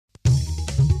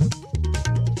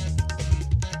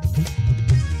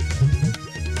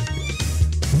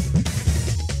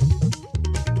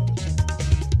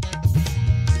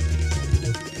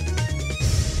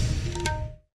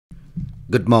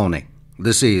Good morning.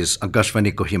 This is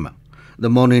Akashvani Kohima. The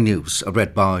morning news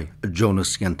read by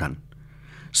Jonas Yantan.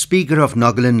 Speaker of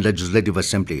Nagaland Legislative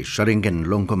Assembly Sharingain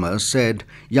Longkumer said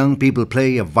young people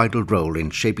play a vital role in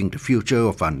shaping the future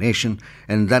of our nation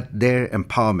and that their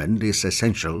empowerment is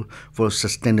essential for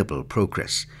sustainable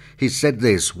progress. He said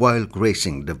this while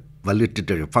gracing the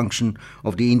valedictory function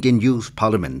of the Indian Youth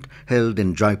Parliament held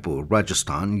in Jaipur,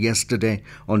 Rajasthan yesterday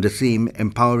on the theme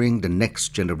Empowering the Next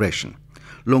Generation.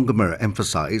 Longkumer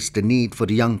emphasized the need for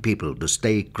the young people to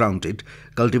stay grounded,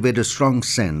 cultivate a strong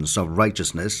sense of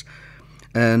righteousness,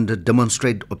 and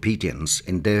demonstrate obedience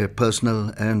in their personal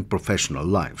and professional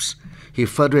lives. He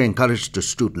further encouraged the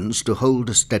students to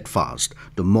hold steadfast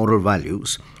to moral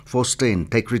values, foster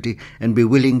integrity, and be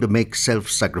willing to make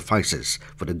self-sacrifices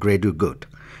for the greater good.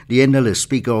 The NLA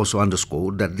Speaker also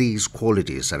underscored that these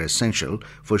qualities are essential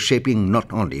for shaping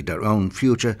not only their own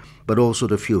future, but also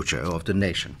the future of the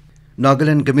nation.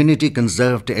 Nagaland Community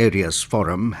Conserved Areas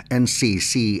Forum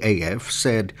 (NCCAF)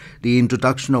 said the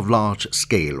introduction of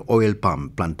large-scale oil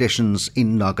palm plantations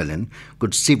in Nagaland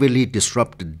could severely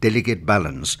disrupt the delicate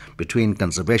balance between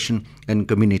conservation and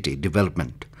community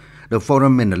development. The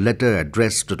forum, in a letter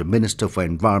addressed to the Minister for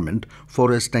Environment,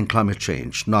 Forest and Climate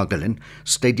Change, Nagaland,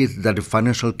 stated that the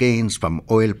financial gains from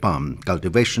oil palm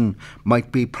cultivation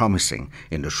might be promising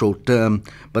in the short term,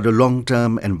 but the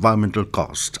long-term environmental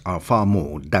costs are far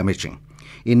more damaging.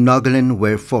 In Nagaland,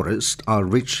 where forests are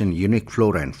rich in unique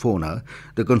flora and fauna,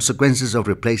 the consequences of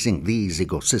replacing these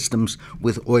ecosystems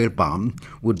with oil palm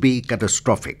would be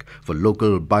catastrophic for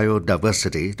local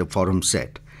biodiversity, the forum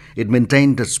said. It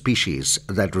maintained that species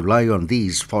that rely on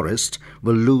these forests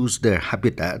will lose their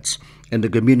habitats, and the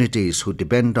communities who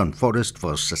depend on forest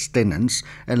for sustenance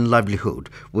and livelihood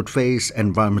would face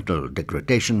environmental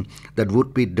degradation that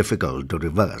would be difficult to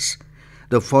reverse.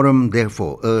 The forum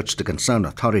therefore urged the concerned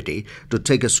authority to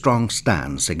take a strong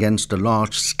stance against the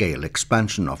large-scale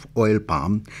expansion of oil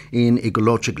palm in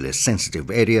ecologically sensitive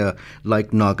area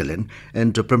like Nagaland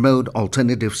and to promote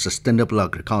alternative sustainable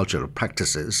agricultural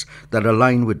practices that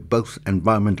align with both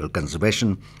environmental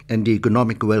conservation and the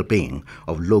economic well-being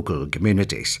of local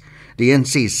communities. The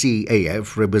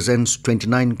NCCAF represents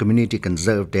 29 community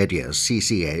conserved areas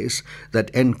 (CCAs)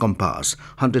 that encompass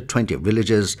 120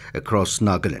 villages across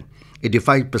Nagaland.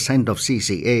 85% of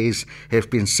CCAs have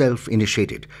been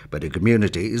self-initiated by the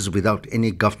communities without any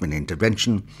government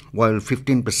intervention, while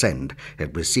 15%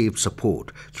 have received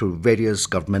support through various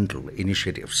governmental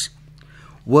initiatives.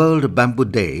 World Bamboo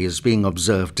Day is being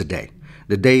observed today.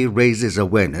 The day raises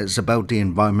awareness about the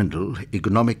environmental,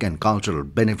 economic and cultural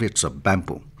benefits of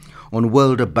bamboo. On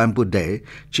World Bamboo Day,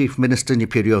 Chief Minister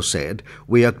Nipirio said,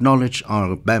 "We acknowledge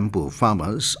our bamboo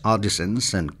farmers,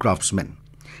 artisans and craftsmen."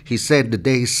 He said the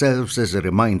day serves as a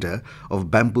reminder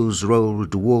of bamboo's role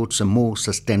towards a more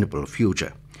sustainable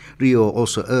future. Rio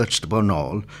also urged upon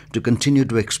all to continue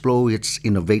to explore its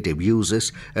innovative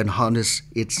uses and harness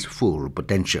its full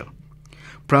potential.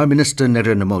 Prime Minister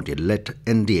Narendra Modi-led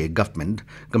NDA government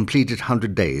completed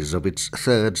 100 days of its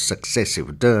third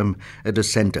successive term at the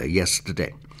centre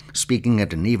yesterday. Speaking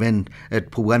at an event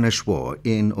at Bhubaneswar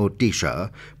in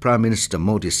Odisha, Prime Minister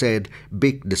Modi said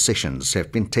big decisions have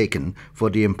been taken for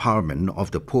the empowerment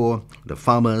of the poor, the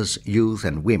farmers, youth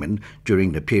and women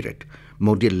during the period.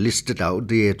 Modi listed out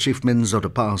the achievements of the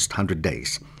past 100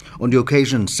 days. On the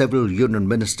occasion, several union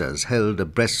ministers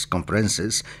held press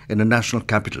conferences in the national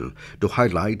capital to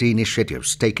highlight the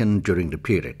initiatives taken during the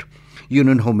period.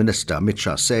 Union Home Minister Amit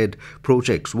Shah said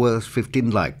projects worth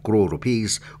 15 lakh crore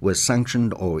rupees were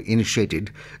sanctioned or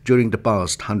initiated during the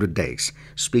past 100 days.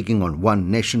 Speaking on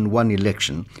One Nation, One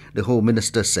Election, the Home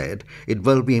Minister said it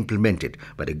will be implemented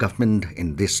by the government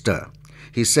in this term.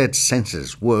 He said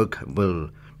census work will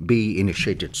be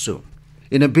initiated soon.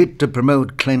 In a bid to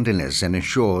promote cleanliness and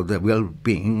ensure the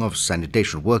well-being of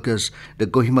sanitation workers, the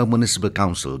Kohima Municipal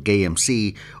Council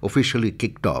 (KMC) officially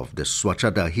kicked off the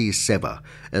Swachhata Hi Seva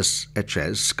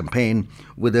 (SHS) campaign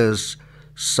with a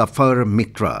Safar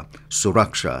Mitra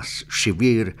Suraksha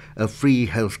Shivir, a free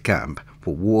health camp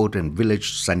for ward and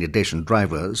village sanitation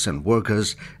drivers and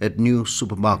workers at new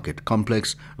supermarket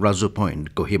complex Razu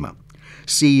Point, Kohima.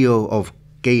 CEO of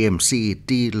KMC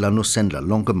T. Lanusendla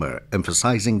Longkumer,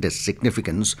 emphasizing the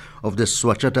significance of the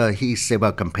Swachhata Hi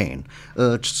Seva campaign,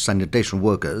 urged sanitation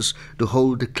workers to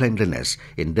hold cleanliness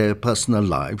in their personal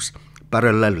lives,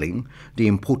 paralleling the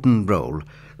important role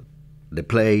they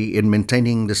play in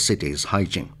maintaining the city's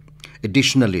hygiene.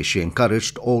 Additionally, she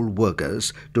encouraged all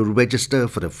workers to register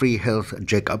for the free health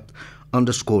checkup,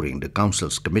 underscoring the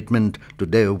council's commitment to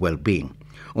their well-being.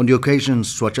 On the occasion,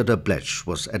 Swachhata Pledge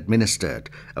was administered,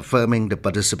 affirming the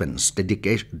participants'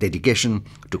 dedication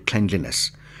to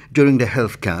cleanliness. During the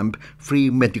health camp, free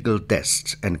medical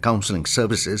tests and counseling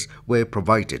services were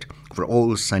provided for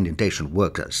all sanitation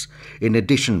workers. In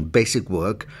addition, basic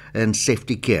work and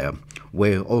safety care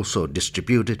were also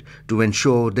distributed to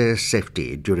ensure their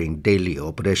safety during daily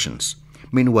operations.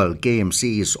 Meanwhile,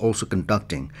 KMC is also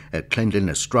conducting a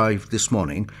cleanliness drive this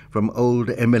morning from Old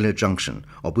NLA Junction,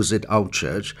 opposite Out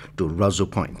Church, to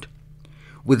Razu Point.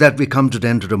 With that, we come to the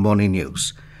end of the morning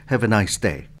news. Have a nice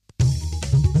day.